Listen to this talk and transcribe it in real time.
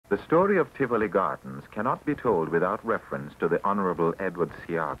The story of Tivoli Gardens cannot be told without reference to the Honorable Edward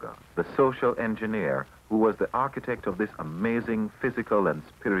Siaga, the social engineer who was the architect of this amazing physical and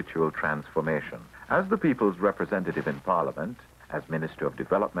spiritual transformation. As the people's representative in Parliament, as Minister of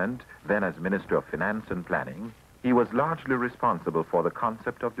Development, then as Minister of Finance and Planning, he was largely responsible for the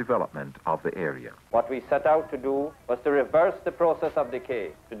concept of development of the area. What we set out to do was to reverse the process of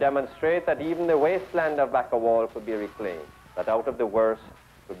decay, to demonstrate that even the wasteland of Bacawal could be reclaimed, that out of the worst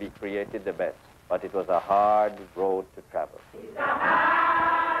could be created the best. But it was a hard road to travel.